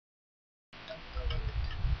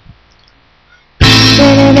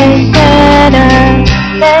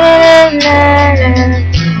Grew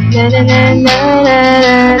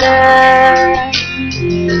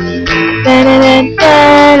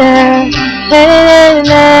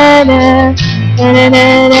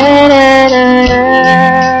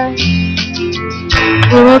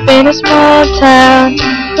up in a small town,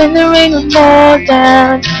 when the rain would fall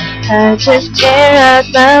down, I just tear out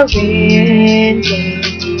my window,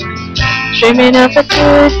 dreaming of a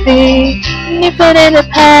good thing, even in a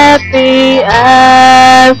happy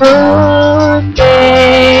I would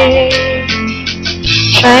be.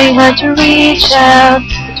 Trying hard to reach out,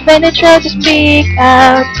 but when I tried to speak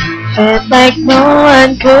out, felt like no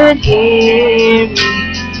one could hear me.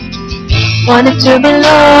 Wanted to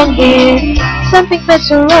belong here, something felt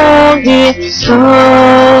so wrong here, so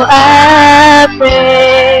I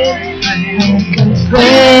pray I can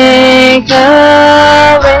break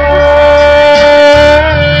away.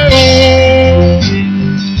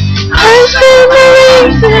 I spend my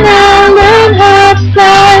wings and I learn how to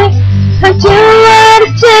fly. I do what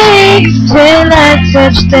it takes till I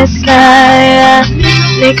touch the sky.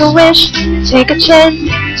 Make a wish, take a chance,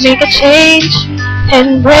 make a change,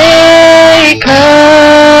 and break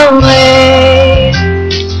away.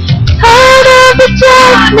 Out of the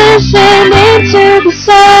darkness and into the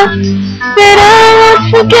sun, that I won't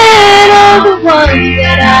forget all the ones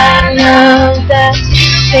that I love. That's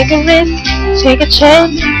take a risk, take a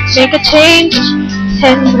chance, make a change,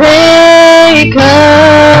 and break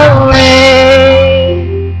away.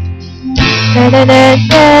 Da da da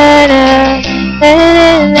da da da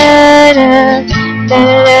da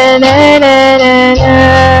da da da da.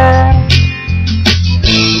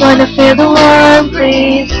 Wanna feel the warm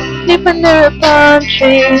breeze, sleep under a palm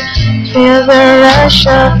tree, feel the rush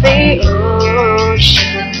of the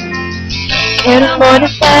ocean. Can't afford a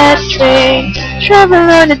fast train, travel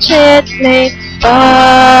on a jet plane,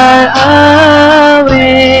 far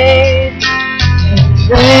away.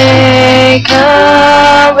 Break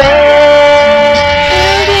away.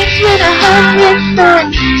 Buildings with 100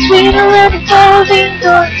 stories, sweeter than a folding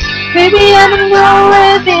door. Maybe I don't know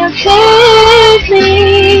where they'll take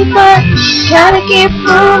me, but gotta keep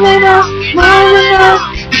moving on, fly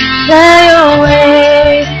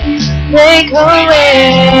away, break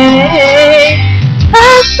away.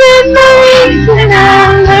 I spend my wings and I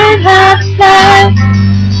learn how to fly.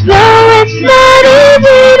 No, it's not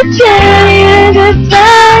easy to tell you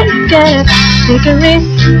goodbye. You gotta take a risk,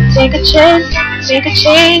 take a chance, make a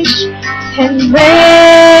change, and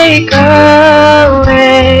break away.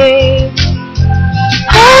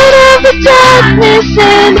 Out of the darkness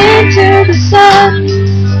and into the sun,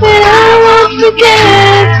 and I won't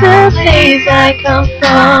forget the place I come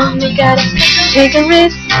from. You gotta take a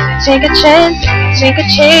risk, take a chance, make a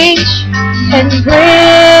change, and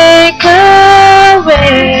break away.